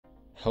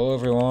Hello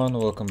everyone,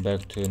 welcome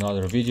back to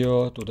another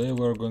video. Today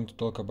we're going to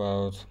talk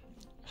about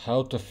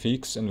how to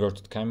fix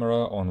inverted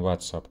camera on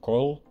WhatsApp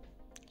call,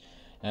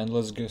 and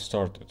let's get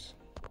started.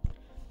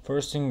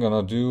 First thing I'm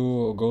gonna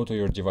do, go to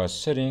your device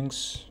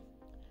settings,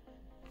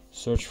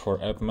 search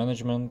for app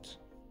management.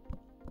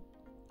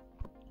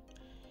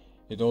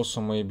 It also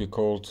may be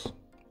called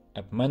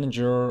app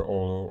manager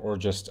or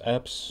just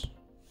apps.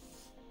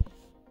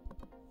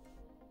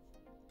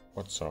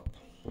 WhatsApp.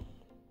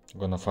 I'm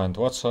gonna find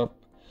WhatsApp,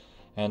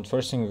 and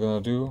first thing I'm gonna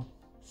do,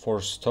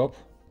 force stop,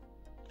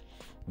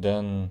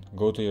 then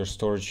go to your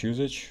storage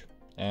usage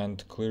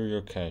and clear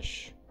your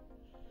cache.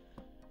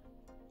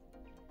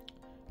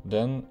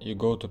 Then you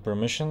go to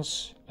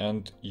permissions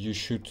and you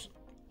should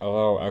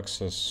allow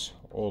access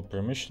all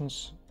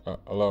permissions,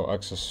 allow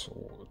access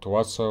to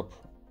WhatsApp,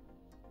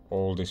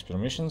 all these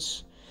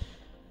permissions,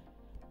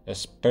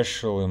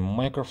 especially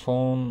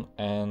microphone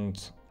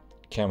and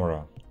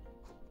camera,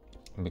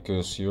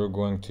 because you're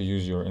going to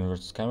use your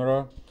inverted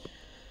camera.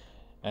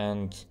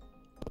 And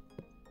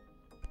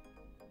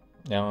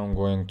now I'm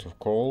going to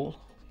call.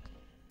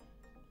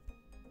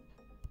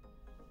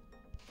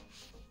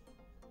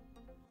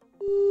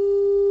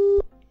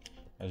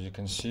 As you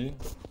can see,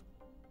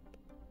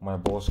 my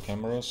both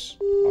cameras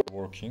are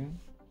working.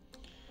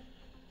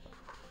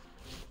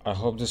 I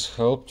hope this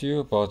helped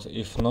you, but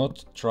if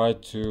not, try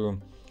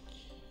to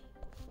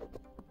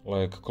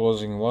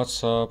closing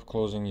WhatsApp,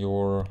 closing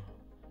your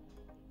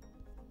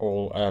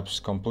all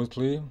apps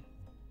completely.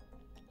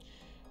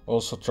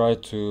 Also try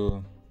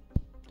to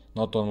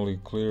not only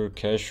clear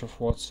cache of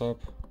WhatsApp,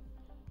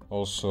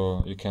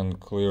 also you can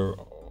clear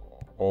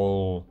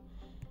all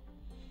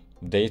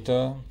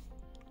data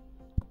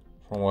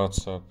from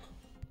WhatsApp,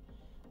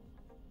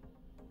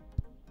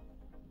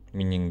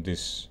 meaning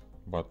this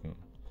button.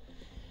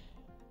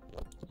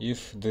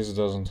 If this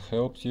doesn't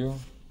help you,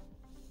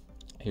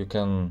 you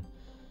can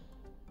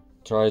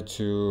try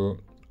to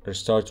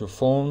restart your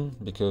phone,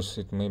 because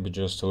it may be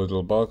just a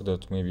little bug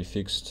that may be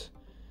fixed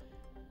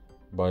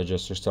by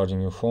just restarting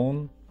your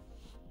phone.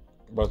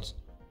 But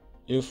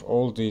if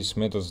all these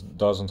methods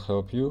doesn't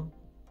help you,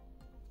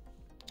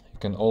 you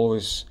can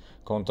always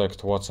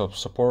contact WhatsApp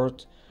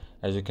support.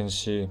 As you can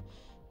see,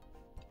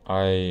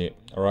 I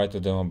write to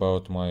them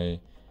about my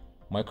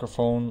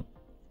microphone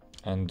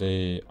and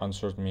they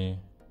answered me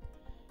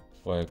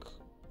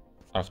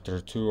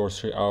after 2 or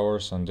 3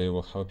 hours, and they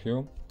will help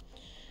you.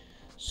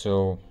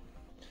 So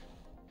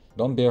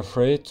don't be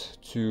afraid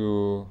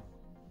to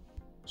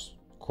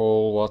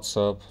call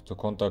WhatsApp, to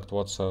contact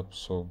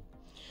WhatsApp.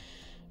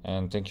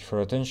 And thank you for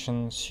your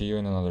attention. See you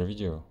in another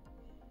video.